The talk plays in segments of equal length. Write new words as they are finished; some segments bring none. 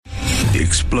the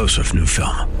explosive new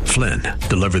film, Flynn,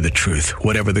 Deliver the Truth,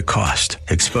 Whatever the Cost,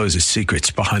 exposes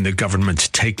secrets behind the government's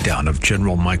takedown of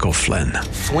General Michael Flynn.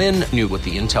 Flynn knew what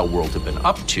the intel world had been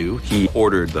up to. He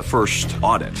ordered the first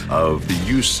audit of the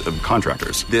use of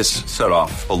contractors. This set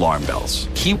off alarm bells.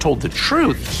 He told the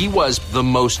truth. He was the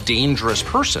most dangerous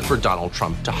person for Donald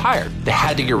Trump to hire. They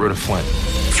had to get rid of Flynn.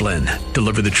 Flynn,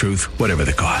 Deliver the Truth, Whatever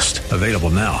the Cost. Available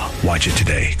now. Watch it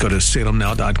today. Go to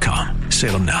salemnow.com.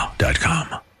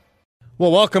 salemnow.com.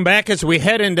 Well, welcome back as we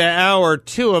head into hour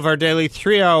 2 of our daily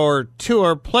 3-hour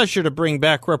tour. Pleasure to bring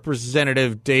back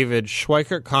Representative David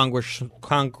Schweikert.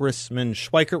 Congressman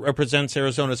Schweikert represents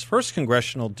Arizona's 1st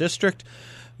Congressional District.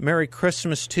 Merry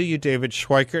Christmas to you, David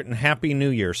Schweikert, and Happy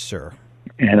New Year, sir.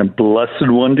 And a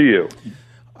blessed one to you.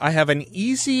 I have an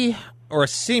easy or a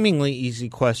seemingly easy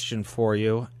question for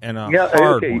you and a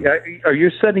hard one. Are you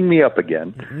setting me up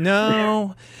again?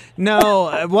 No.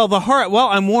 Well,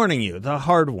 I'm warning you. The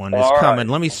hard one is coming.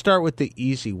 Let me start with the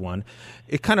easy one.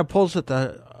 It kind of pulls at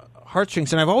the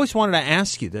heartstrings, and I've always wanted to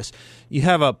ask you this. You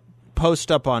have a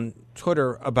post up on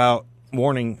Twitter about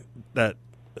warning that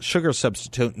sugar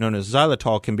substitute known as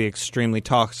xylitol can be extremely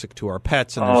toxic to our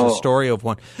pets, and there's a story of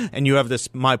one. And you have this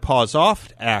My Paws Off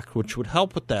Act, which would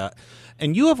help with that.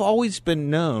 And you have always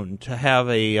been known to have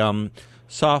a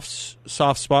soft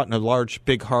spot and a large,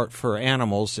 big heart for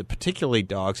animals, particularly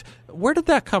dogs. Where did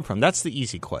that come from? That's the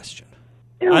easy question.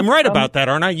 I'm right about that,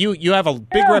 aren't I? You have a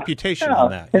big reputation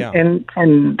on that.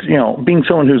 And you know, being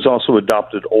someone who's also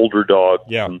adopted older dogs.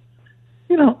 Yeah. And,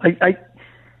 you know, I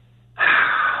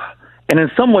and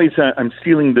in some ways I'm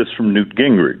stealing this from Newt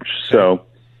Gingrich. So,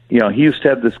 you know, he used to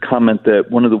have this comment that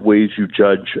one of the ways you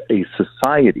judge a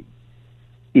society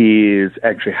is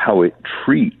actually how it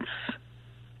treats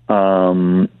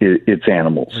its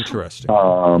animals. Interesting.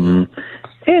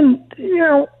 And, you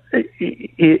know,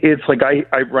 it's like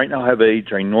I right now have a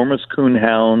ginormous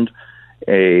coonhound,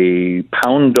 a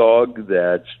pound dog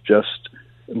that's just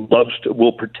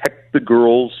will protect the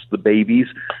girls, the babies.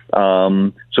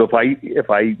 So if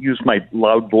I use my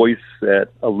loud voice at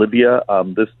Olivia,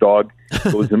 this dog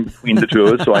goes in between the two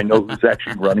of us, so I know who's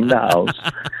actually running the house.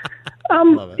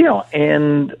 You know,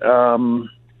 and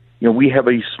you know, we have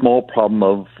a small problem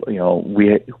of, you know,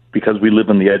 because we live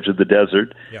on the edge of the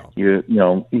desert. Yeah. You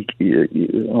know,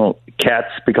 cats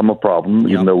become a problem,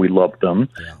 even though we love them.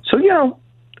 Yeah. So, you know,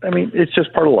 I mean, it's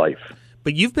just part of life.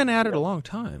 But you've been at it a long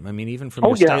time. I mean, even from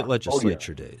your state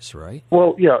legislature days, right?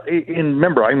 Well, yeah. And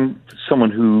remember, I'm someone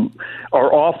who,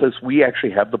 our office, we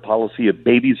actually have the policy of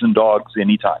babies and dogs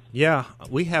anytime. Yeah,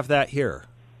 we have that here.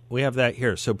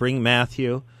 So bring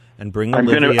Matthew and bring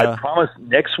Olivia. I promise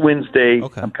next Wednesday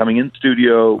I'm coming in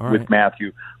studio with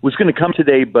Matthew. Was going to come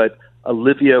today, but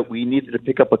Olivia, we needed to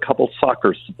pick up a couple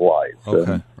soccer supplies.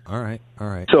 Okay. All right.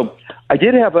 So I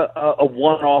did have a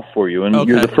one-off for you, and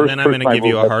you're the first. Then I'm going to give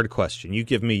you a hard question. You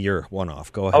give me your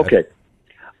one-off. Go ahead. Okay.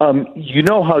 You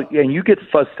know how, and you get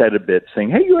fussed at a bit, saying,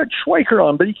 "Hey, you had Schweiker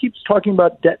on, but he keeps talking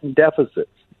about debt and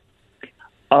deficits."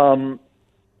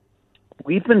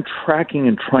 We've been tracking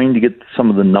and trying to get some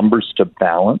of the numbers to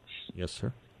balance. Yes,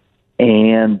 sir.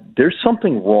 And there's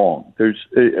something wrong.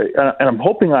 And I'm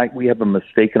hoping we have a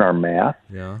mistake in our math.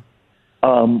 Yeah.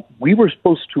 We were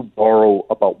supposed to borrow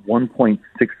about $1.66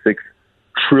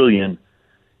 trillion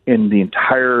in the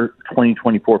entire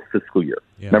 2024 fiscal year.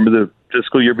 Yeah. Remember, the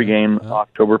fiscal year began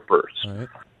October 1st. All right.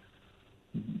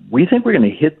 We think we're going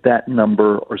to hit that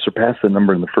number or surpass the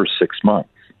number in the first 6 months.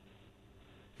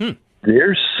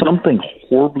 There's something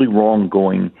horribly wrong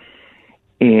going,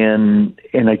 and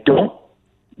I don't,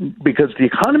 because the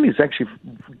economy is actually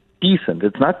decent.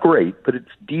 It's not great, but it's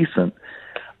decent.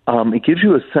 It gives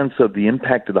you a sense of the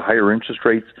impact of the higher interest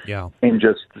rates and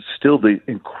just still the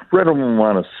incredible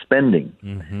amount of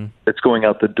spending that's going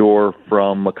out the door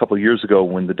from a couple of years ago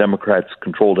when the Democrats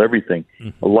controlled everything.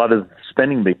 A lot of the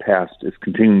spending they passed is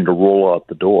continuing to roll out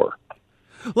the door.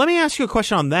 Let me ask you a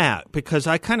question on that, because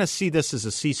I kind of see this as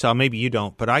a seesaw. Maybe you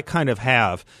don't, but I kind of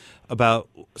have, about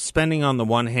spending on the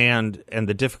one hand and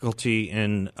the difficulty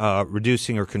in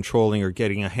reducing or controlling or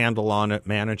getting a handle on it,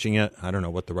 managing it. I don't know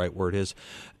what the right word is.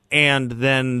 And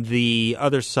then the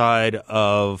other side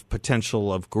of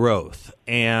potential of growth.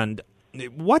 And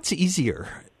what's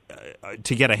easier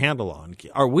to get a handle on?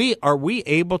 Are we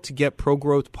able to get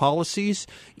pro-growth policies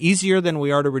easier than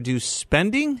we are to reduce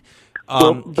spending?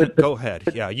 Go ahead.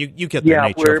 You get the nature of what I'm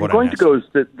asking. Where I'm going to go is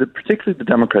that particularly the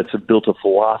Democrats have built a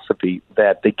philosophy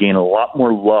that they gain a lot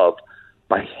more love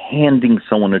by handing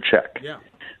someone a check. Yeah.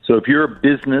 So if you're a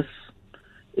business,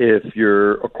 if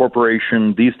you're a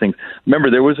corporation, these things.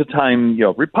 Remember, there was a time,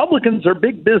 Republicans are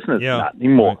big business. Yeah. Not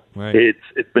anymore. Right.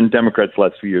 It's been Democrats the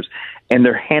last few years, and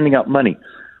they're handing out money.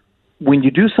 when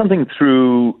you do something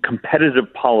through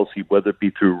competitive policy, whether it be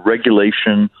through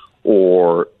regulation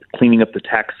or cleaning up the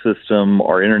tax system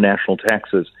or international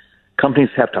taxes, companies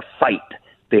have to fight.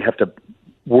 They have to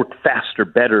work faster,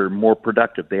 better, more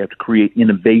productive. They have to create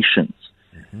innovations.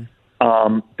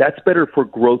 That's better for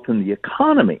growth in the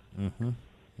economy.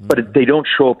 But they don't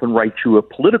show up and write you a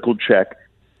political check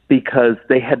because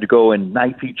they had to go and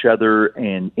knife each other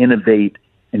and innovate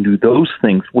and do those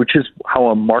things, which is how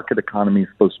a market economy is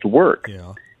supposed to work.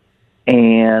 Yeah.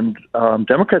 And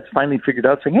Democrats finally figured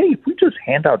out, saying, hey, if we just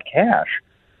hand out cash,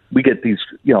 we get these,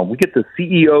 we get the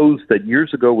CEOs that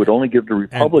years ago would only give to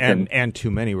Republicans. And too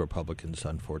many Republicans,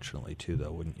 unfortunately, too,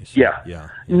 though, wouldn't you say? Yeah.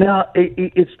 Now,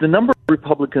 it's the number of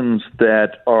Republicans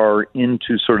that are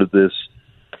into sort of this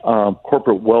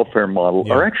corporate welfare model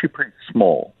are actually pretty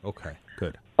small. Okay,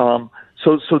 good. But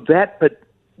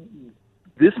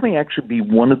this may actually be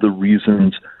one of the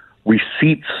reasons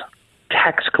receipts,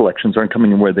 tax collections aren't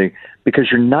coming in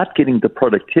because you're not getting the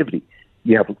productivity.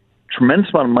 You have a tremendous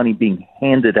amount of money being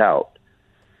handed out,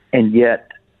 and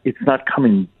yet it's not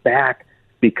coming back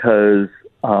because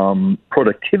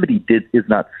productivity is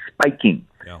not spiking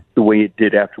the way it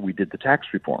did after we did the tax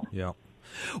reform. Yeah.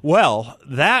 Well,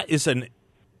 that is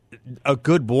a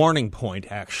good warning point,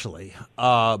 actually,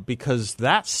 because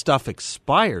that stuff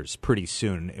expires pretty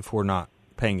soon if we're not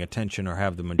paying attention or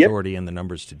have the majority in the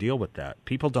numbers to deal with that.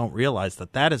 People don't realize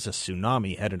that is a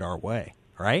tsunami headed our way,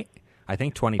 right? I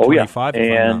think 2025.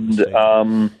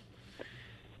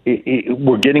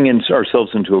 We're getting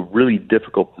ourselves into a really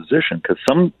difficult position because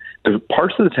there's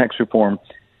parts of the tax reform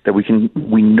that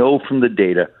we know from the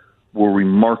data were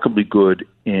remarkably good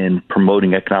in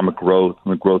promoting economic growth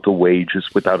and the growth of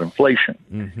wages without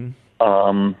inflation.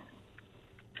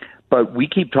 But we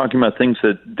keep talking about things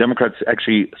that Democrats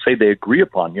actually say they agree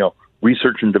upon,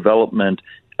 research and development,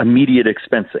 immediate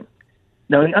expensing.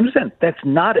 Now, understand, that's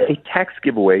not a tax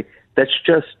giveaway. That's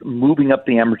just moving up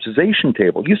the amortization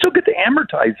table. You still get to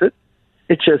amortize it.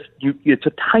 It's just it's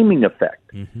a timing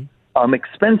effect.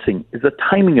 Expensing is a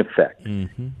timing effect.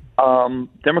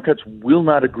 Democrats will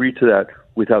not agree to that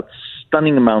without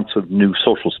stunning amounts of new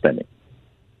social spending.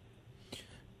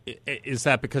 Is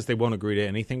that because they won't agree to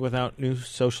anything without new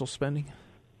social spending?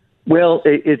 Well,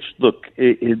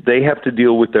 they have to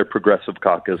deal with their progressive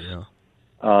caucus,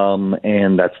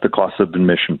 and that's the cost of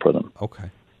admission for them. Okay,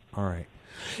 all right.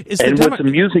 What's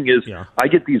amusing is I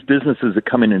get these businesses that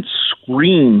come in and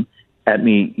scream at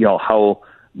me, how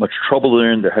much trouble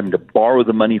they're in. They're having to borrow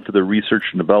the money for their research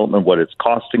and development, what it's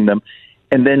costing them.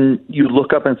 And then you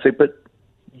look up and say, but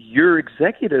your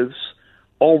executives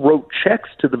all wrote checks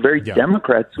to the very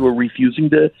Democrats who are refusing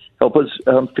to help us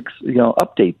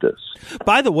update this.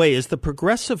 By the way, is the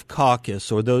Progressive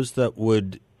Caucus, or those that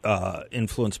would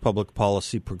influence public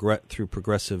policy through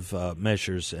progressive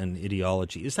measures and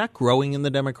ideology, is that growing in the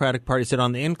Democratic Party? Is it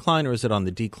on the incline or is it on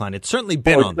the decline? It's certainly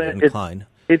been on the incline.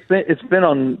 It's been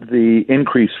on the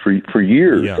increase for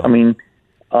years. Yeah. I mean,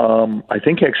 I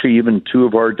think actually even two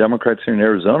of our Democrats here in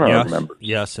Arizona are members.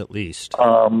 Yes, at least.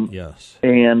 Yes.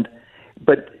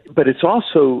 But it's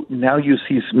also, now you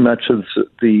see much of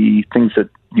the things that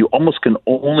you almost can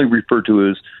only refer to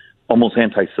as almost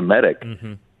anti-Semitic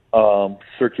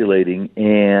circulating.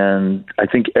 And I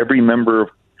think every member of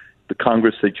the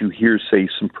Congress that you hear say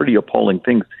some pretty appalling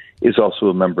things is also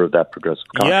a member of that progressive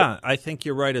caucus. Yeah, I think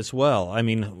you're right as well. I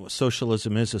mean,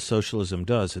 socialism is as socialism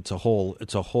does. It's a whole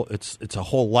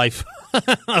life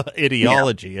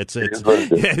ideology. Yeah. It's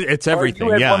everything.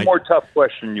 You had one more tough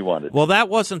question you wanted. Well, that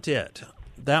wasn't it.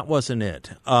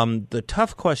 The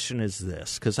tough question is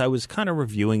this, because I was kind of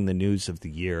reviewing the news of the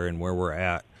year and where we're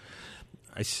at.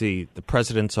 I see the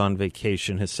president's on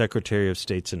vacation, his Secretary of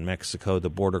State's in Mexico, the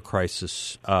border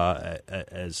crisis,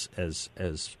 as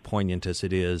poignant as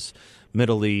it is,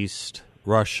 Middle East,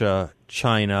 Russia,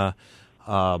 China,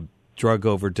 drug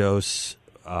overdose,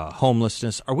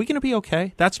 homelessness. Are we going to be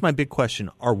okay? That's my big question.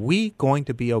 Are we going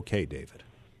to be okay, David?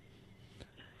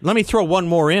 Let me throw one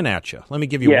more in at you. Let me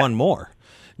give you one more.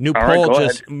 New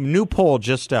poll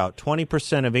just out.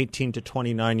 20% of 18 to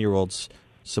 29-year-olds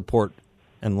support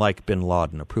and like bin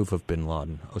Laden, approve of bin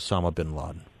Laden, Osama bin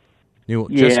Laden.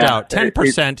 Just out.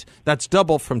 10%. That's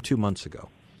double from 2 months ago.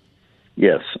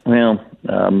 Yes. Well,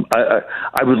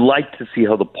 I would like to see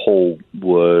how the poll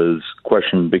was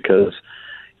questioned, because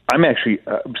I'm actually,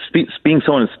 being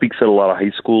someone who speaks at a lot of high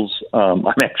schools, I'm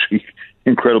actually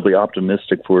incredibly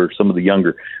optimistic for some of the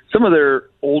younger. Some of their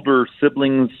older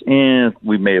siblings,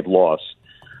 we may have lost.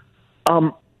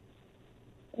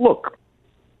 Look,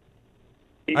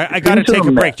 I got to take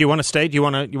a break. Do you want to stay? Do you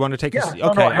want to take a? Okay,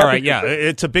 all right. Yeah,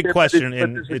 it's a big question,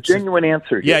 and it's a genuine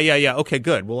answer here. Yeah. Okay,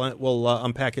 good. We'll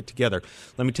unpack it together.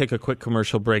 Let me take a quick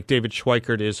commercial break. David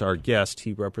Schweikert is our guest.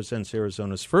 He represents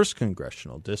Arizona's 1st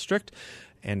Congressional District,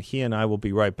 and he and I will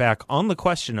be right back on the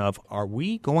question of, are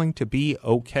we going to be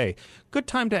okay? Good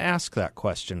time to ask that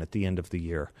question at the end of the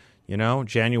year. You know,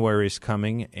 January is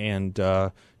coming, and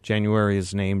January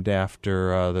is named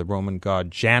after the Roman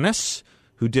god Janus,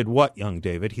 who did what, young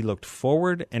David? He looked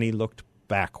forward and he looked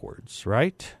backwards,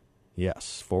 right?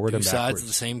 Yes, forward and backwards. Two sides of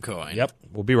the same coin. Yep.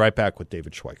 We'll be right back with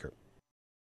David Schweikert.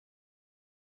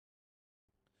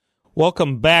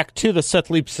 Welcome back to the Seth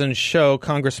Leibsohn Show.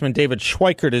 Congressman David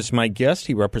Schweikert is my guest.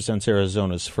 He represents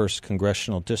Arizona's 1st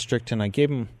Congressional District, and I gave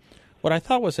him what I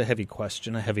thought was a heavy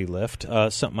question, a heavy lift,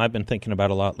 something I've been thinking about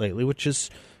a lot lately, which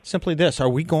is simply this. Are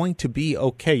we going to be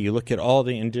okay? You look at all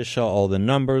the indicia, all the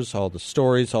numbers, all the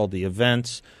stories, all the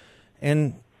events,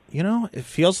 and, you know, it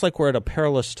feels like we're at a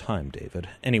perilous time, David.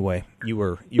 Anyway, you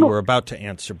were about to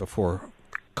answer before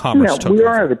commerce took over. We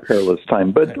are at a perilous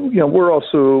time, but, you know, we're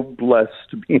also blessed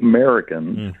to be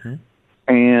Americans,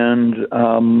 and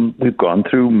we've gone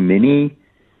through many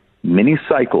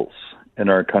cycles in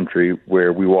our country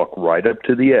where we walk right up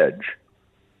to the edge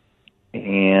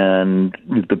and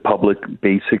the public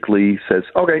basically says,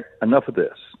 okay, enough of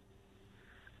this.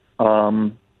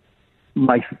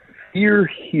 My fear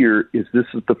here is this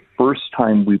is the first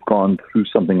time we've gone through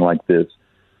something like this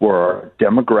where our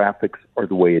demographics are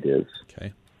the way it is.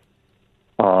 Okay.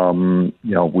 You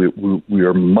know, we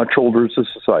are much older as a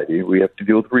society. We have to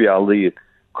deal with reality.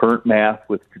 Current math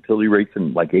with fertility rates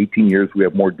in like 18 years, we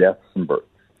have more deaths than births.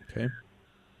 Okay.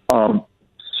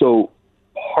 So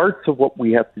parts of what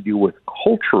we have to deal with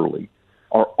culturally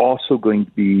are also going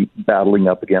to be battling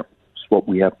up against what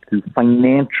we have to do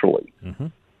financially.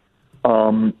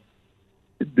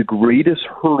 The greatest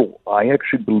hurdle I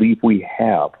actually believe we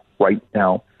have right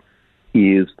now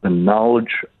is the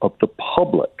knowledge of the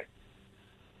public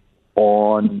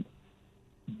on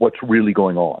what's really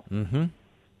going on.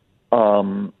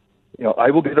 You know,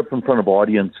 I will get up in front of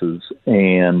audiences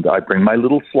and I bring my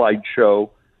little slideshow.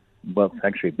 Well, it's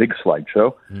actually a big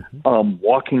slideshow,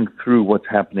 walking through what's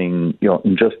happening, you know,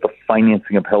 in just the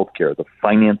financing of healthcare, the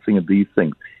financing of these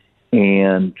things,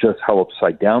 and just how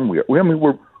upside down we are. I mean,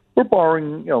 we're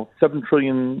borrowing, you know, $7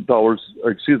 billion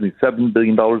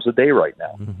a day right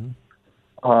now,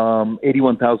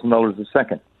 $81,000 a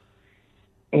second,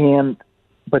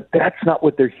 but that's not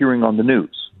what they're hearing on the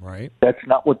news. Right. That's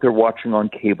not what they're watching on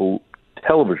cable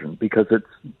television because it's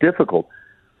difficult.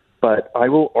 But I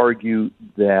will argue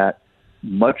that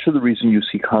much of the reason you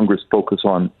see Congress focus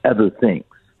on other things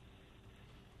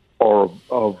or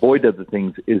avoid other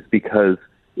things is because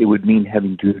it would mean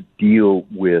having to deal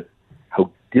with how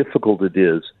difficult it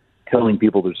is telling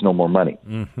people there's no more money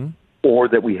or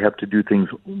that we have to do things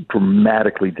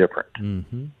dramatically different.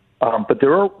 But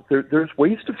there's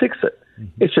ways to fix it.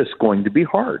 It's just going to be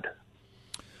hard.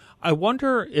 I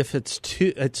wonder if it's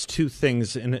two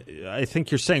things, and I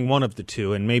think you're saying one of the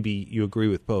two, and maybe you agree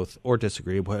with both or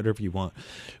disagree, whatever you want.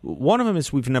 One of them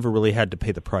is we've never really had to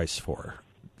pay the price for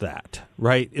that,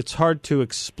 right? It's hard to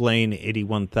explain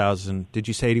 81,000. Did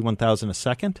you say 81,000 a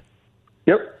second?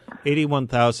 Yep.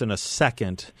 81,000 a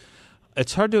second.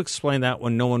 It's hard to explain that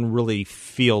when no one really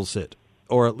feels it,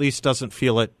 or at least doesn't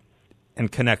feel it and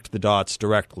connect the dots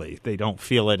directly. They don't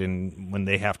feel it when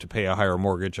they have to pay a higher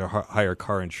mortgage or higher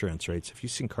car insurance rates. Have you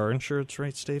seen car insurance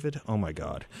rates, David? Oh, my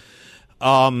God.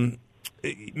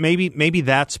 Maybe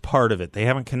that's part of it. They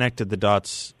haven't connected the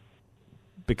dots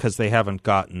because they haven't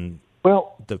gotten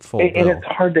the full bill. And it's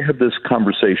hard to have this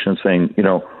conversation saying, you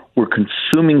know, we're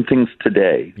consuming things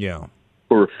today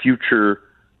for a future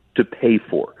to pay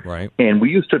for. Right. And we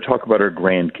used to talk about our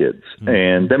grandkids,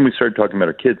 and then we started talking about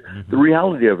our kids. The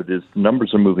reality of it is the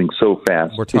numbers are moving so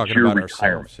fast. We're talking about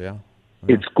retirement. Ourselves, yeah.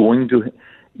 It's going to,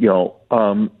 you know,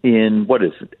 in,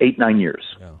 8-9 years?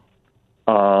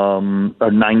 Or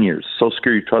 9 years. Social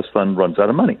Security Trust Fund runs out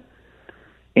of money.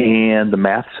 And the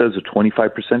math says a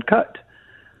 25% cut.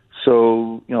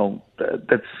 So, you know,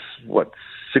 that's,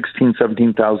 $16,000,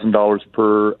 $17,000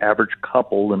 per average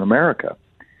couple in America.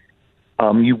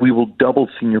 We will double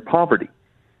senior poverty.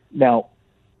 Now,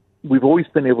 we've always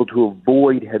been able to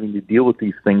avoid having to deal with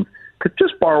these things. Could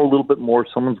just borrow a little bit more.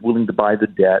 Someone's willing to buy the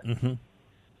debt.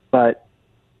 But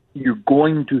you're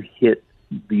going to hit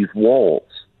these walls,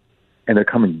 and they're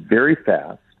coming very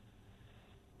fast.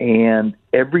 And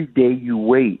every day you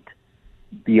wait,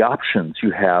 the options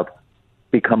you have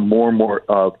become more and more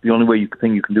of the only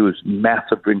thing you can do is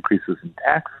massive increases in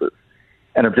taxes.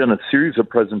 And I've done a series of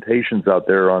presentations out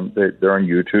there they're on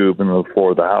YouTube and on the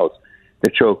floor of the House,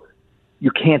 that show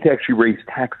you can't actually raise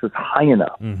taxes high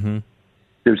enough. Mm-hmm.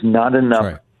 There's not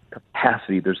enough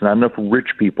capacity. There's not enough rich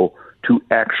people to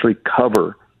actually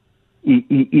cover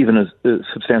even a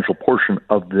substantial portion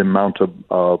of the amount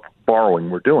of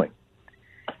borrowing we're doing.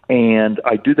 And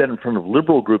I do that in front of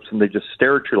liberal groups, and they just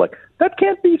stare at you like, that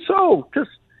can't be so.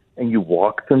 And you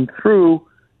walk them through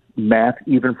math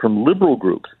even from liberal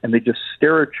groups, and they just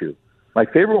stare at you. My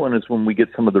favorite one is when we get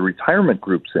some of the retirement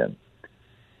groups in,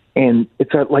 and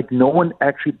it's like no one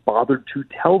actually bothered to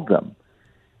tell them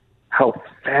how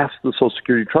fast the Social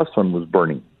Security Trust Fund was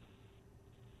burning.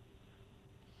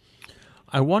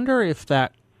 I wonder if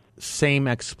that same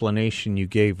explanation you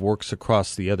gave works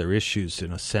across the other issues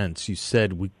in a sense. You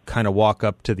said we kind of walk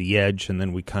up to the edge, and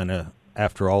then we kind of,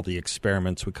 after all the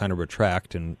experiments, we kind of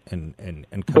retract and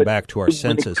come back to our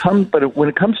senses. But when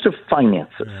it comes to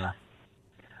finances,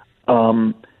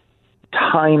 time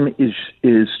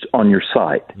is on your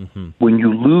side. Mm-hmm. When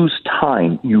you lose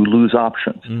time, you lose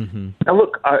options. Mm-hmm. Now,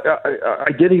 look,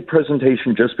 I did a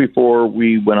presentation just before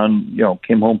we went on,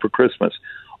 came home for Christmas,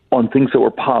 on things that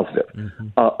were positive. Mm-hmm.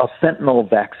 A fentanyl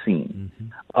vaccine,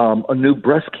 a new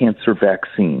breast cancer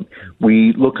vaccine.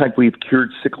 We look like we've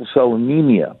cured sickle cell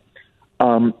anemia.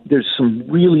 There's some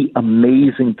really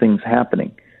amazing things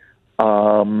happening.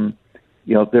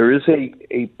 There is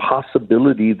a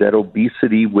possibility that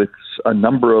obesity with a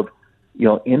number of,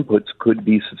 inputs could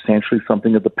be substantially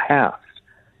something of the past,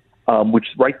 which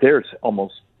right there is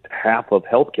almost half of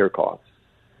healthcare costs.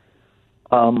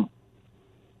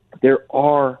 There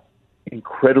are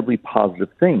incredibly positive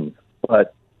things,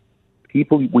 but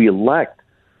people we elect,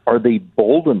 are they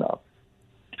bold enough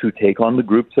to take on the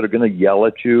groups that are going to yell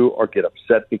at you or get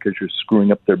upset because you're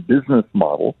screwing up their business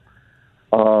model?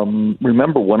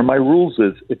 Remember, one of my rules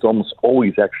is it's almost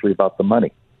always actually about the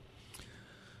money.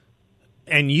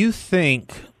 And you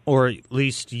think, or at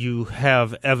least you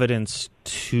have evidence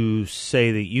to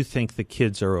say that you think the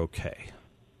kids are okay,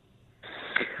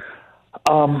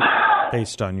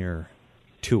 based on your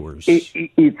tours.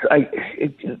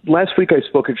 Last week I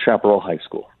spoke at Chaparral High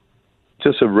School,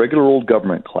 just a regular old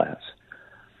government class.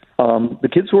 The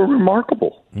kids were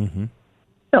remarkable. Mm-hmm.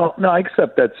 No, I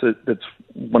accept that's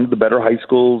one of the better high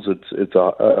schools. It's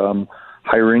a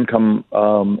higher income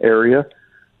area,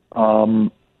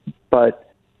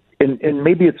 but and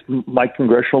maybe it's my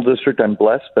congressional district. I'm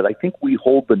blessed, but I think we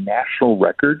hold the national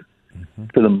record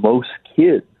for the most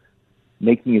kids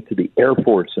making it to the Air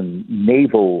Force and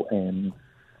Naval and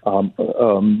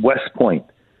West Point,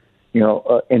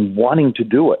 and wanting to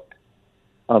do it.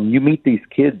 You meet these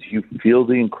kids, you feel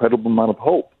the incredible amount of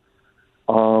hope.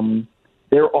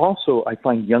 They're also, I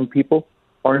find, young people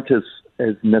aren't as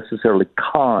necessarily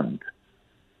conned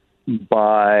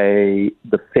by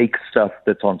the fake stuff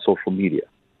that's on social media.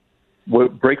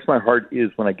 What breaks my heart is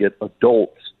when I get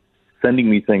adults sending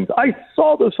me things. I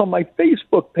saw this on my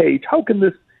Facebook page. How can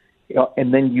this?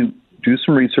 And then you do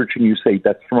some research and you say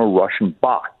that's from a Russian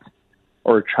bot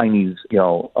or a Chinese,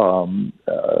 trolling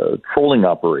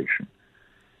operation.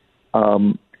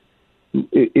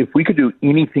 If we could do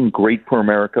anything great for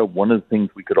America, one of the things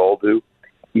we could all do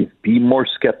is be more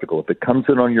skeptical. If it comes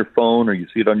in on your phone or you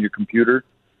see it on your computer,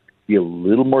 be a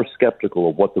little more skeptical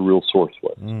of what the real source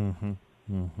was. Mm-hmm.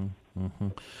 Mm-hmm. Mm-hmm.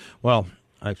 Well,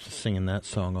 I was singing that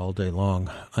song all day long.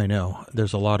 I know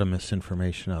there's a lot of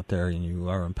misinformation out there, and you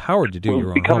are empowered to do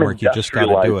your own homework. You just got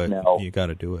to do it. Now. You got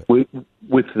to do it.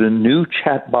 With the new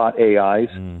chatbot AIs,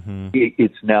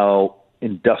 it's now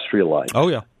industrialized. Oh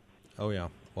yeah.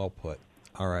 Well put.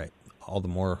 All right. All the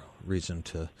more reason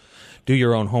to do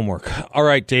your own homework. All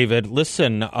right, David.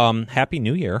 Listen. Happy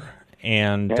New Year.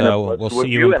 And we'll see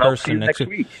you in person next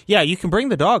week. Yeah, you can bring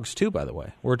the dogs, too, by the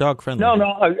way. We're dog-friendly. No,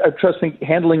 I trust me.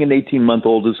 Handling an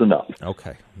 18-month-old is enough.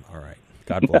 Okay. All right.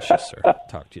 God bless you, sir.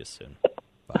 Talk to you soon.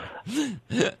 Bye.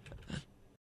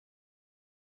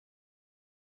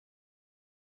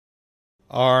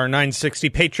 Our 960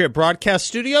 Patriot Broadcast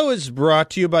Studio is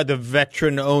brought to you by the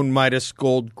veteran-owned Midas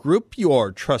Gold Group,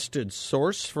 your trusted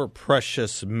source for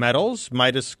precious metals.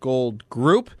 Midas Gold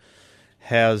Group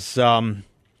has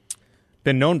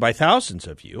been known by thousands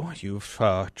of you. You've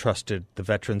trusted the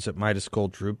veterans at Midas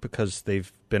Gold Group because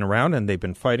they've been around and they've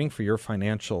been fighting for your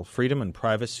financial freedom and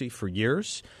privacy for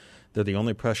years. They're the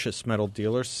only precious metal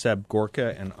dealer Seb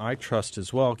Gorka and I trust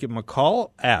as well. Give them a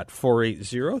call at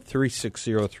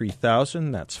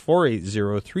 480-360-3000. That's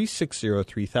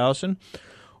 480-360-3000.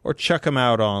 Or check them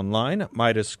out online at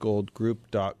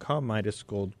MidasGoldGroup.com,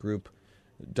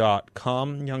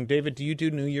 MidasGoldGroup.com. Young David, do you do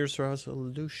New Year's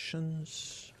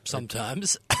resolutions?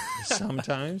 Sometimes.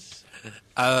 Sometimes?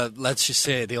 Let's just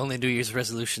say the only New Year's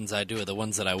resolutions I do are the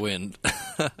ones that I win.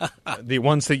 The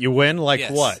ones that you win? Like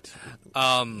Yes. what?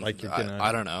 Like you're gonna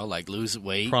I don't know, like lose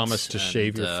weight. Promise to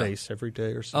shave your and, face every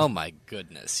day or Oh something? my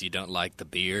goodness, you don't like the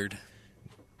beard?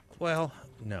 Well,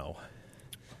 no.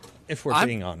 If we're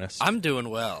being honest. I'm doing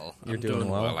well. You're I'm doing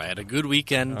well? I had a good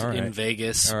weekend All right. in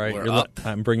Vegas. All right, We're up.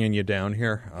 I'm bringing you down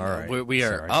here. All right. We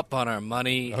are Sorry. up on our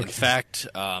money. Okay. In fact,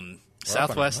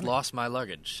 Southwest money. lost my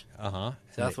luggage. Uh-huh.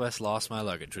 Southwest lost my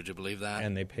luggage. Would you believe that?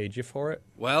 And they paid you for it?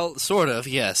 Well, sort of,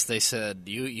 yes. They said,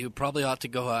 you probably ought to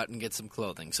go out and get some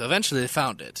clothing. So eventually they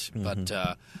found it. Mm-hmm.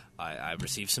 But I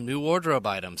received some new wardrobe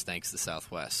items thanks to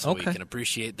Southwest. So we Okay. can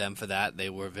appreciate them for that. They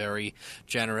were very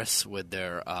generous with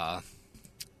their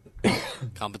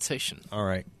compensation. All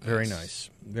right. Very nice.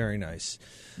 Very nice.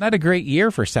 Not a great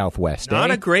year for Southwest,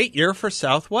 Not eh? a great year for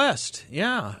Southwest.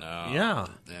 Yeah. No. Yeah.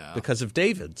 Yeah. Because of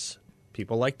David's.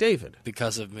 People like David.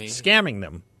 Because of me. Scamming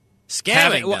them.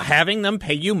 Scamming them. Having them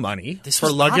pay you money This for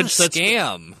was luggage not a that's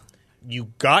scam.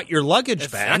 You got your luggage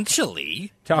back.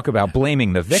 Eventually. Talk about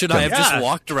blaming the victim. Should I have Yeah. just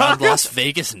walked around Las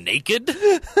Vegas naked?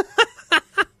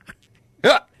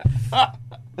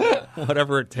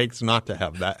 Whatever it takes not to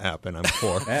have that happen, I'm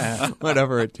for.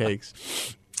 Whatever it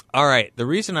takes. All right. The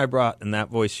reason I brought, and that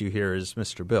voice you hear is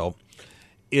Mr. Bill,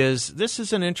 is this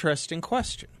is an interesting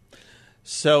question.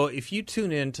 So if you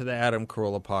tune in to the Adam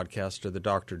Carolla podcast or the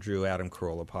Dr. Drew Adam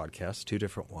Carolla podcast, two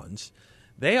different ones,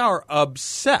 they are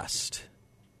obsessed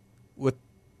with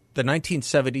the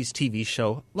 1970s TV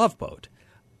show Love Boat.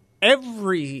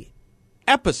 Every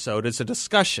episode is a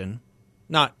discussion,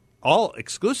 not all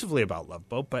exclusively about Love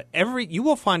Boat, but you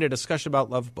will find a discussion about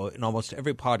Love Boat in almost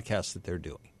every podcast that they're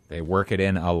doing. They work it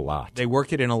in a lot. They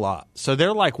work it in a lot. So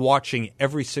they're like watching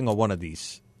every single one of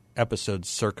these episodes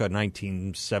circa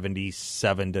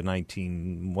 1977 to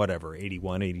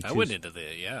 81, 82. That went into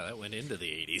the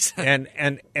 80s.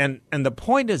 and the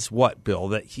point is what, Bill,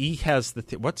 that he has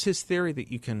what's his theory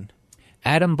that you can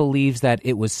Adam believes that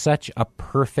it was such a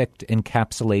perfect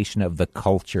encapsulation of the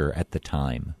culture at the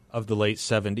time. of the late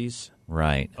 70s?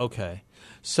 Right. Okay.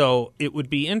 So it would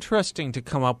be interesting to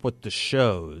come up with the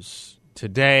shows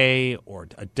today or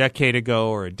a decade ago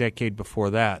or a decade before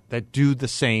that do the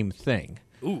same thing.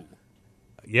 Ooh.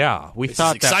 Yeah, we This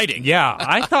thought is exciting. that. Yeah,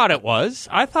 I thought it was.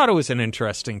 I thought it was an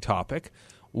interesting topic.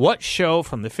 What show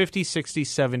from the 50s, 60s,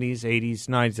 70s, 80s,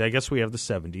 90s, I guess we have the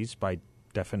 70s by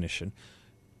definition,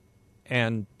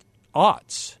 and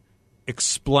aughts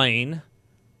explain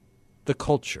the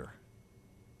culture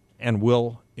and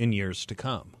will in years to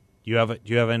come. Do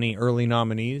you have any early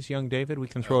nominees, young David? We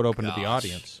can throw it open to the gosh.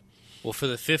 audience. Well, for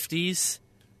the 50s,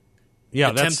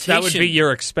 Yeah, The that would be Temptation-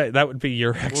 your that would be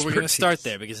your well, we're going to expertise. start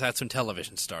there because that's when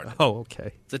television started. Oh,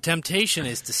 okay. The temptation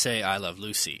is to say I Love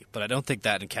Lucy, but I don't think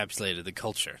that encapsulated the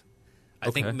culture. I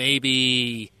Okay. think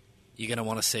maybe you're going to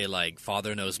want to say like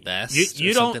Father Knows Best.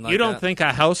 You or don't something like you don't that. think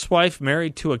a housewife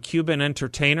married to a Cuban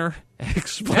entertainer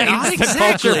explains Not the exactly.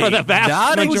 culture for the vast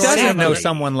God, who majority? doesn't know Exactly.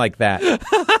 someone like that?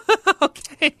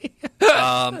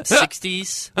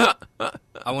 60s?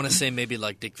 I want to say maybe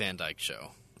like Dick Van Dyke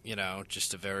Show. You know,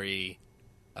 just a very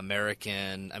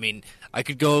American. I mean, I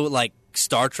could go like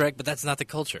Star Trek, but that's not the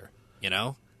culture. You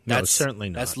know, No, that's certainly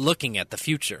not. That's looking at the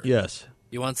future. Yes.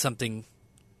 You want something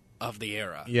of the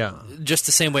era. Yeah. Just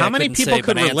the same way. How I many couldn't people say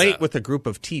could Bonanza. relate with a group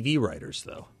of TV writers,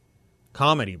 though?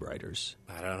 Comedy writers.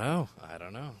 I don't know.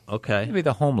 Okay. Maybe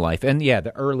the home life. And yeah,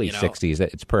 the early You know, 60s,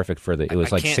 it's perfect for it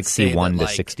was I like can't say 61 that, to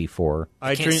like- 64.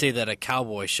 I can't say that a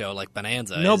cowboy show like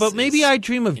Bonanza. No, is- but maybe is I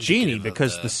Dream of indicative Jeannie of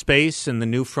because the space and the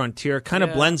new frontier kind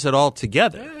of blends it all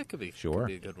together. Yeah, it could be. Sure. Could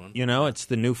be a good one. You know, it's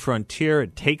the new frontier.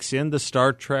 It takes in the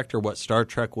Star Trek or what Star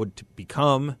Trek would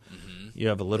become. You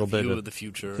have a little bit View of of the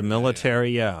future. the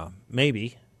military. Yeah,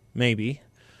 maybe.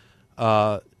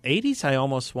 80s, I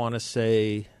almost want to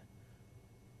say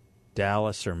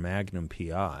Dallas or Magnum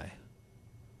PI.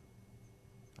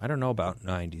 I don't know about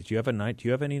 90s. Do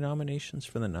you have any nominations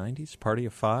for the 90s? Party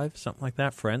of Five, something like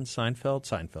that. Friends, Seinfeld.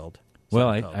 Well,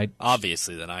 Seinfeld.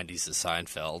 Obviously, the 90s is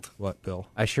Seinfeld. What, Bill?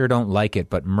 I sure don't like it,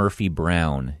 but Murphy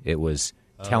Brown. It was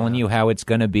telling you how it's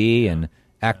going to be and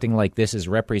acting like this is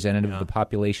representative of the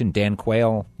population. Dan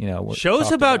Quayle, Shows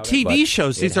talked about it, TV but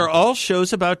shows. it These are happened. all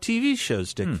shows about TV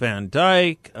shows. Dick Van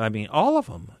Dyke. I mean, all of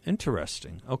them.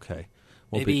 Interesting. Okay.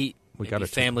 Maybe gotta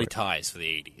take a Family break. Ties for the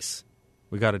 80s.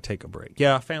 We got to take a break.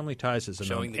 Yeah, Family Ties is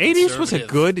Showing the 80s was a conservative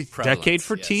good prevalence, decade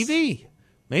for yes. TV.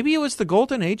 Maybe it was the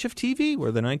golden age of TV,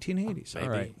 were the 1980s. All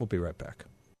Maybe. right, we'll be right back.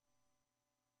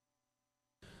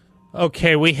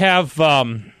 Okay, we have.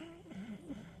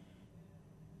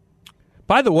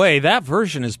 By the way, that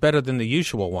version is better than the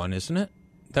usual one, isn't it?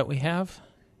 That we have.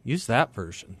 Use that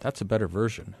version. That's a better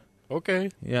version.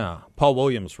 Okay. Yeah. Paul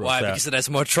Williams wrote Why? that. Because it has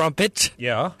more trumpet?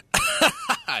 Yeah.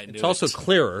 I knew It's also it.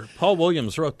 clearer. Paul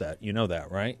Williams wrote that. You know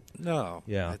that, right? No.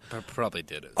 Yeah. I probably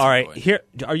did it. All right. Here,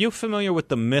 are you familiar with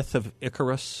the myth of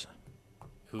Icarus?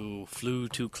 Who flew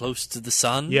too close to the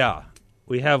sun? Yeah.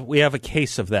 We have a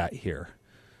case of that here.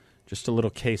 Just a little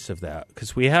case of that.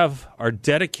 Because we have our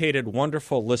dedicated,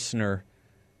 wonderful listener,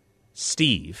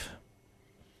 Steve,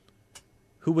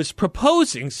 who was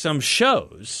proposing some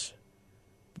shows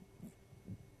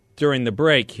during the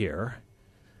break here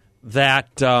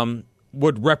that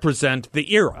would represent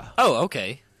the era. Oh,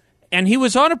 okay. And he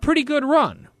was on a pretty good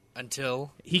run.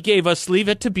 Until? He gave us Leave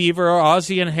It to Beaver,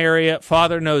 Ozzie and Harriet,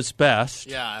 Father Knows Best.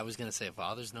 Yeah, I was going to say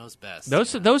Father's Knows Best.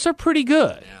 Those are pretty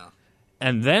good. Yeah.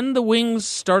 And then the wings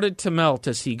started to melt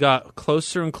as he got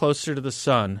closer and closer to the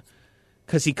sun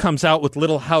because he comes out with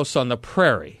Little House on the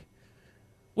Prairie,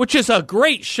 which is a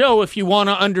great show if you want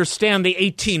to understand the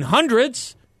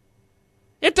 1800s.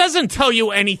 It doesn't tell you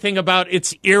anything about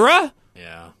its era.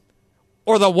 Yeah.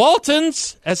 Or the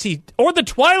Waltons, or the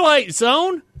Twilight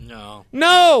Zone. No.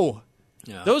 No.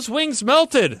 Yeah. Those wings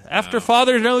melted after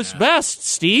Father Knows Best,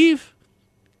 Steve.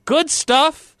 Good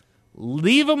stuff.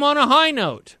 Leave them on a high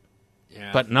note.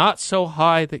 Yeah. But not so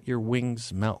high that your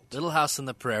wings melt. Little House on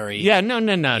the Prairie. Yeah, no.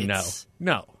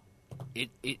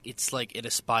 It's like it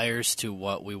aspires to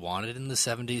what we wanted in the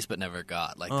 70s but never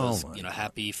got. Like those,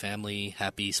 happy family,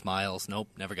 happy smiles. Nope,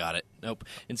 never got it. Nope.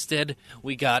 Instead,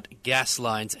 we got gas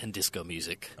lines and disco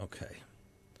music. Okay.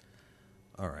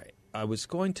 All right. I was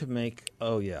going to make...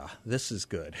 Oh, yeah. This is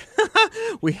good.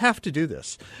 We have to do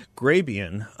this.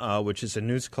 Grabian, which is a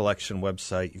news collection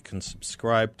website you can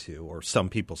subscribe to, or some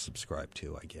people subscribe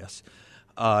to, I guess,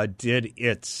 did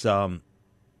its 10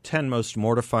 most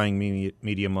mortifying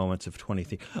media moments of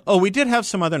 2013. Oh, we did have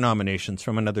some other nominations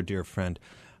from another dear friend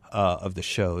of the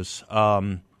shows.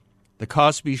 The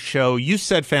Cosby Show. You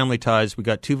said Family Ties. We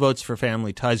got 2 votes for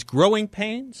Family Ties. Growing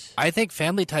Pains? I think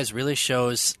Family Ties really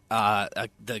shows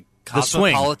the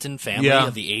cosmopolitan family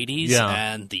of the 80s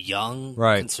and the young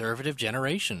conservative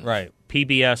generation. Right.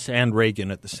 PBS and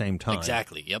Reagan at the same time.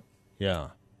 Exactly, yep. Yeah.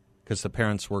 Because the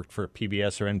parents worked for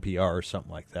PBS or NPR or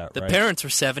something like that, The right? parents were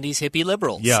 70s hippie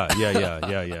liberals. Yeah.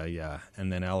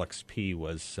 And then Alex P.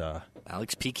 was...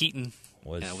 Alex P. Keaton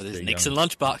was with his Nixon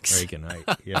lunchbox.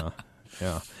 Reaganite, yeah.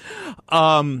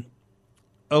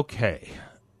 Okay.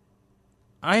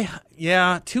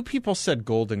 2 people said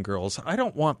Golden Girls. I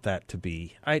don't want that to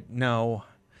be. No.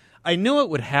 I knew it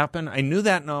would happen. I knew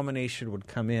that nomination would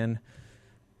come in.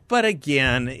 But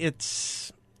again,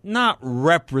 it's not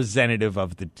representative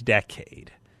of the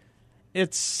decade.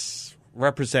 It's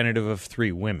representative of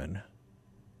 3 women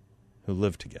who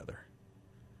lived together.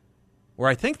 Where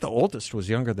I think the oldest was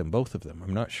younger than both of them.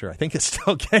 I'm not sure. I think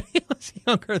Estelle Getty was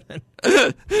younger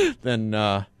than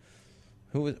Maud.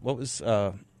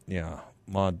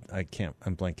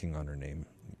 I'm blanking on her name.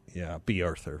 Yeah, B.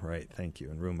 Arthur, right. Thank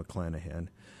you. And Rue McClanahan.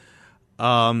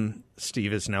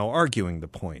 Steve is now arguing the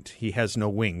point. He has no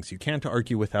wings. You can't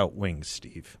argue without wings,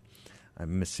 Steve.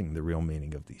 I'm missing the real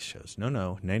meaning of these shows.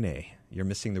 No. You're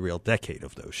missing the real decade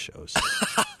of those shows.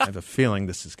 I have a feeling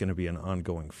this is going to be an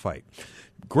ongoing fight.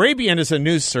 Grabian is a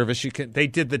news service. They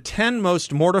did the 10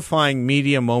 most mortifying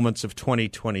media moments of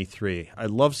 2023. I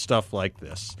love stuff like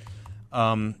this.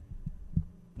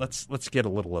 Let's get a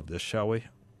little of this, shall we?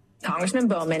 Congressman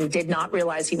Bowman did not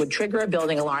realize he would trigger a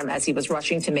building alarm as he was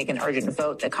rushing to make an urgent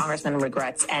vote. The congressman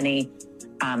regrets any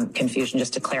confusion,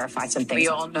 just to clarify some things. We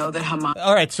all know that Hamas...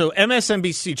 All right, so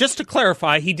MSNBC, just to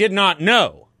clarify, he did not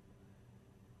know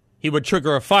he would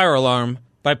trigger a fire alarm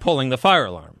by pulling the fire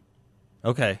alarm.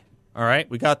 Okay, all right,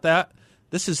 we got that.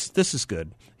 This is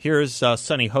good. Here's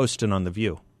Sonny Hostin on The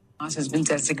View. Hamas has been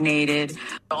designated...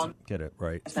 Get it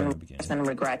right from the beginning. Congressman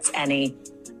regrets any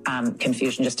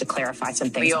confusion, just to clarify some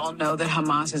things. We all know that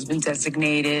Hamas has been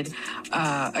designated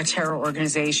a terror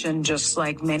organization, just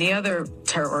like many other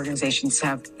terror organizations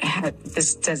have had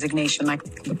this designation, like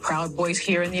the Proud Boys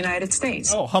here in the United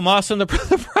States. Oh, Hamas and the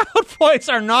Proud Boys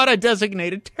are not a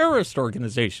designated terrorist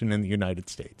organization in the United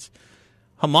States.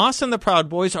 Hamas and the Proud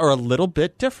Boys are a little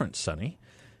bit different, Sonny.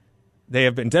 They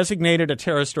have been designated a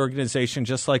terrorist organization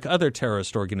just like other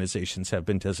terrorist organizations have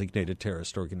been designated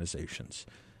terrorist organizations.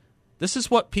 This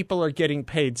is what people are getting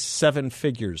paid 7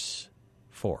 figures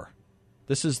for.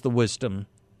 This is the wisdom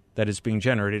that is being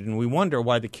generated, and we wonder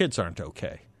why the kids aren't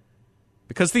okay.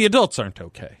 Because the adults aren't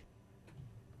okay.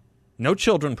 No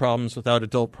children problems without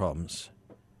adult problems.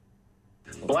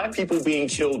 Black people being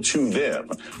killed to them,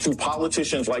 to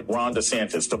politicians like Ron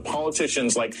DeSantis, to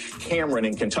politicians like Cameron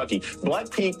in Kentucky. Black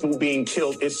people being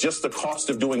killed is just the cost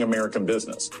of doing American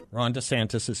business. Ron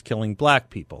DeSantis is killing black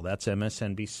people. That's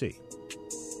MSNBC.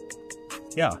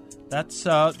 Yeah, that's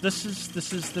this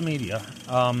is the media.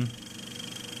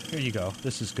 Here you go.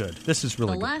 This is good. This is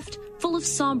really good. The left, full of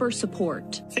somber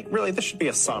support. I think really this should be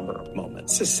a somber moment.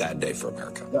 It's a sad day for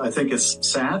America. I think it's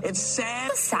sad. It's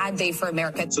sad. It's a sad day for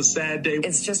America. It's a sad day.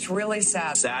 It's just really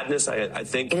sad. Sadness, I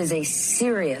think. It is a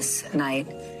serious night.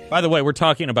 By the way, we're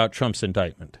talking about Trump's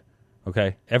indictment.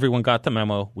 Okay? Everyone got the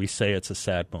memo. We say it's a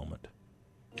sad moment.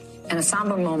 And a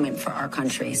somber moment for our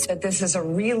country. That this is a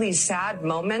really sad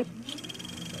moment.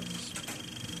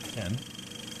 10,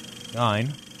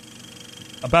 9.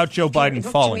 About Joe Biden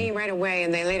falling. To me right away,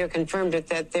 and they later confirmed it,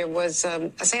 that there was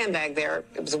a sandbag there.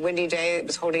 It was a windy day. It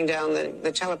was holding down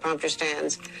the teleprompter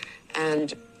stands,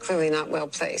 and clearly not well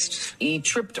placed. He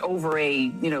tripped over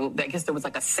I guess there was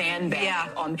like a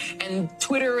sandbag on, and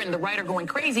Twitter and the writer going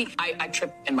crazy. I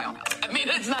tripped in my own house. I mean,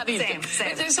 it's not easy.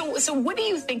 Same. So what do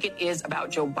you think it is about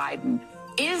Joe Biden?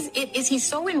 Is he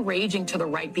so enraging to the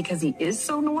right because he is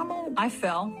so normal? I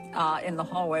fell in the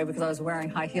hallway because I was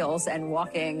wearing high heels and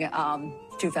walking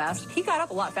too fast. He got up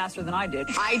a lot faster than I did.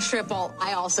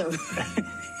 I also.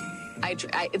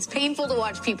 It's painful to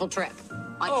watch people trip.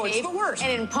 On tape, it's the worst.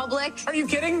 And in public. Are you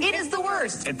kidding? It is the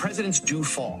worst. And presidents do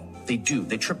fall. They do.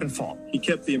 They trip and fall. He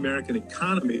kept the American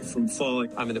economy from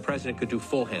falling. I mean, the president could do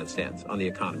full handstands on the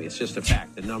economy. It's just a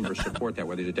fact. The numbers support that,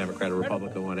 whether he's a Democrat or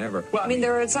Republican, whatever. Well, I mean,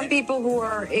 there are some people who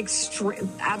are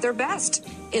at their best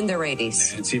in their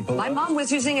 80s. My mom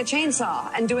was using a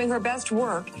chainsaw and doing her best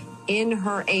work in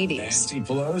her 80s. Nancy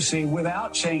Pelosi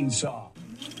without chainsaw.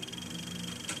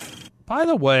 By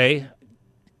the way,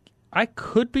 I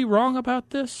could be wrong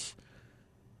about this,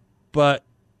 but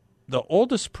the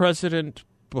oldest president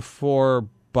before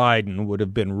Biden would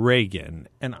have been Reagan,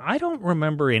 and I don't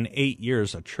remember in 8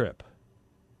 years a trip.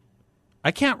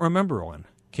 I can't remember one.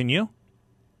 Can you?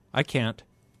 I can't.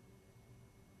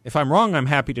 If I'm wrong, I'm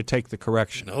happy to take the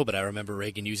correction. No, but I remember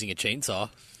Reagan using a chainsaw.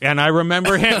 And I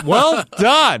remember him. Well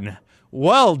done.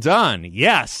 Well done.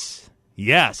 Yes.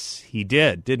 Yes, he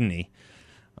did, didn't he?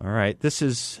 All right. This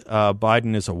is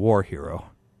Biden is a war hero.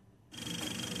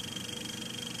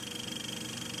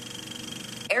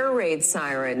 Air raid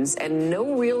sirens and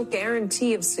no real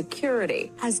guarantee of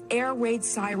security. As air raid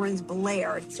sirens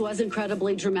blared. This was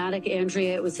incredibly dramatic,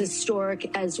 Andrea. It was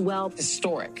historic as well.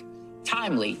 Historic,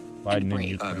 timely, and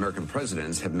brave. American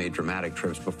presidents have made dramatic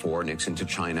trips before. Nixon to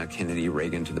China, Kennedy,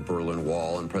 Reagan to the Berlin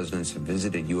Wall, and presidents have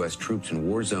visited U.S. troops in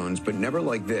war zones, but never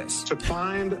like this. To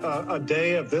find a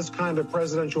day of this kind of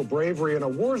presidential bravery in a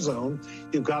war zone,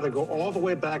 you've got to go all the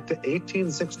way back to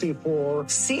 1864.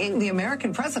 Seeing the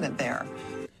American president there.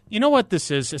 You know what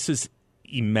this is? This is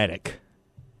emetic.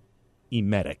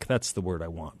 Emetic. That's the word I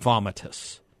want.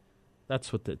 Vomitous.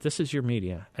 That's what this is your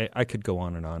media. I could go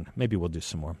on and on. Maybe we'll do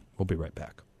some more. We'll be right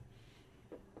back.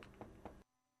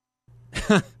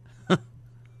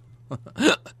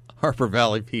 Harper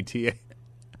Valley PTA.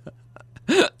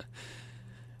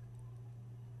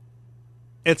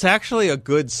 It's actually a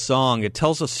good song. It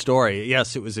tells a story.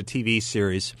 Yes, it was a TV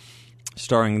series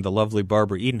starring the lovely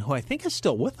Barbara Eden, who I think is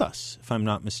still with us, if I'm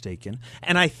not mistaken.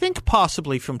 And I think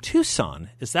possibly from Tucson.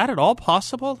 Is that at all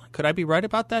possible? Could I be right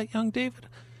about that, young David?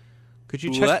 Could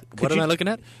you check? What am I looking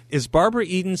at? Is Barbara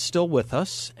Eden still with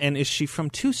us? And is she from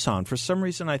Tucson? For some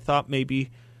reason, I thought maybe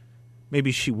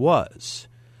she was.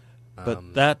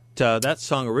 But that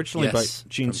song originally by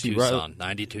Gene C. Tucson,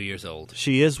 92 years old.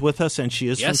 She is with us, and she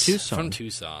is from Tucson. From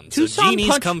Tucson. So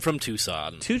genies come from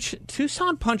Tucson.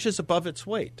 Tucson punches above its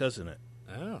weight, doesn't it?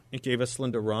 Oh. It gave us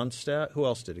Linda Ronstadt. Who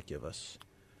else did it give us?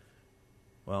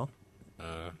 Well,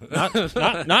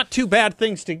 not too bad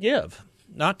things to give.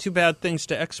 Not too bad things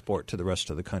to export to the rest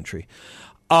of the country.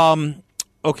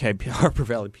 Okay, Harper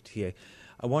Valley PTA.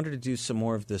 I wanted to do some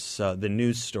more of this, the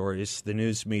news stories, the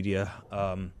news media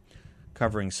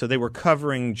covering. So they were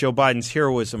covering Joe Biden's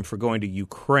heroism for going to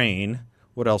Ukraine.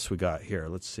 What else we got here?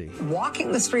 Let's see.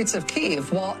 Walking the streets of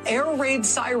Kyiv while air raid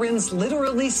sirens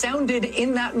literally sounded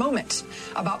in that moment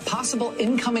about possible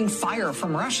incoming fire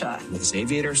from Russia. With his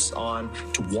aviators on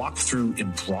to walk through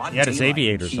in broad daylight. His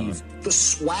aviators on. The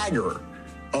swagger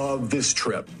of this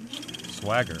trip.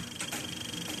 Swagger.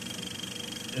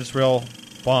 Israel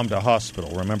bombed a hospital.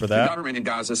 Remember that? The government in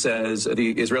Gaza says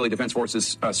the Israeli Defense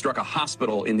Forces struck a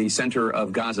hospital in the center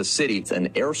of Gaza City. An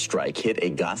airstrike hit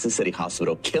a Gaza City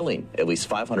hospital, killing at least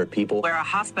 500 people. Where a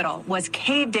hospital was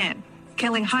caved in,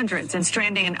 killing hundreds and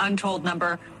stranding an untold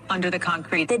number under the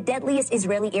concrete. The deadliest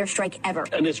Israeli airstrike ever.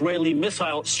 An Israeli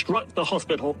missile struck the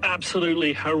hospital.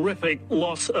 Absolutely horrific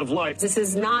loss of life. This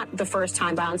is not the first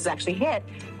time violence has actually hit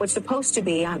what's supposed to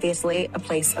be, obviously, a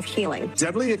place of healing.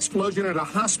 Deadly explosion at a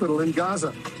hospital in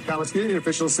Gaza. Palestinian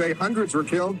officials say hundreds were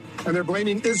killed, and they're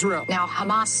blaming Israel. Now,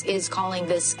 Hamas is calling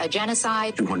this a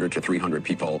genocide. 200 to 300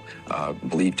 people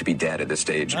believed to be dead at this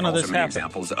stage. None of this also many happened.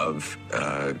 examples of,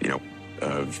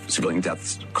 of civilian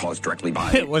deaths caused directly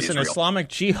by It was Israel. an Islamic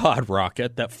Jihad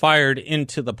rocket that fired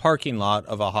into the parking lot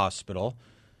of a hospital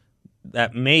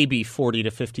that maybe 40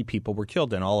 to 50 people were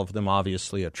killed in, all of them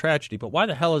obviously a tragedy. But why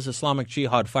the hell is Islamic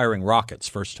Jihad firing rockets,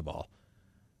 first of all?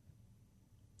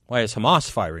 Why is Hamas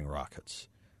firing rockets?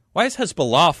 Why is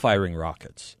Hezbollah firing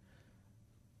rockets?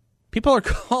 People are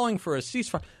calling for a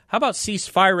ceasefire. How about cease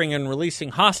firing and releasing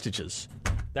hostages?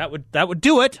 That would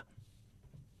do it.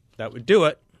 That would do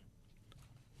it.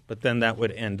 But then that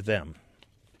would end them.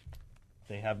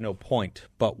 They have no point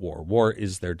but war. War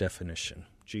is their definition.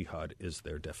 Jihad is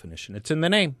their definition. It's in the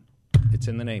name. It's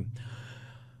in the name.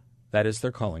 That is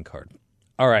their calling card.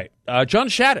 All right. John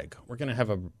Shadegg. We're going to have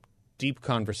a deep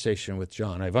conversation with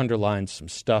John. I've underlined some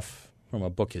stuff from a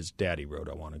book his daddy wrote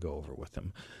I want to go over with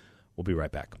him. We'll be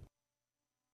right back.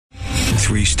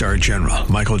 3-star General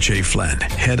Michael J. Flynn,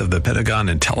 head of the Pentagon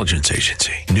Intelligence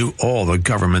Agency, knew all the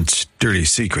government's dirty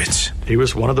secrets. He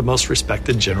was one of the most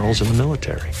respected generals in the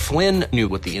military. Flynn knew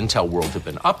what the intel world had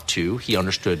been up to. He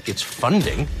understood its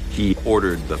funding. He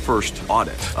ordered the first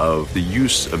audit of the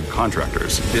use of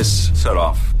contractors. This set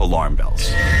off alarm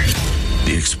bells.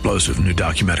 The explosive new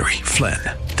documentary, Flynn,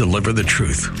 Deliver the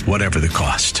Truth, Whatever the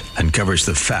Cost, uncovers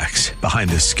the facts behind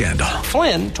this scandal.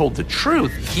 Flynn told the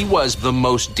truth. He was the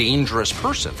most dangerous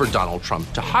person for Donald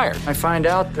Trump to hire. I find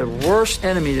out the worst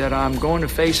enemy that I'm going to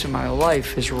face in my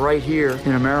life is right here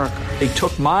in America. They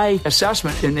took my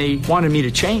assessment and they wanted me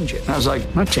to change it. And I was like,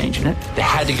 I'm not changing it. They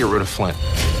had to get rid of Flynn.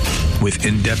 With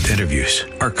in-depth interviews,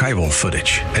 archival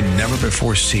footage, and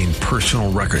never-before-seen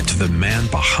personal records of the man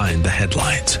behind the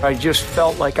headlines. I just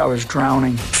felt like I was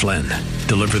drowning. Flynn,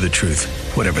 Deliver the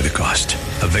Truth, Whatever the Cost.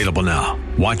 Available now.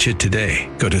 Watch it today.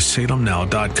 Go to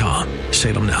salemnow.com.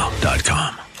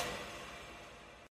 salemnow.com.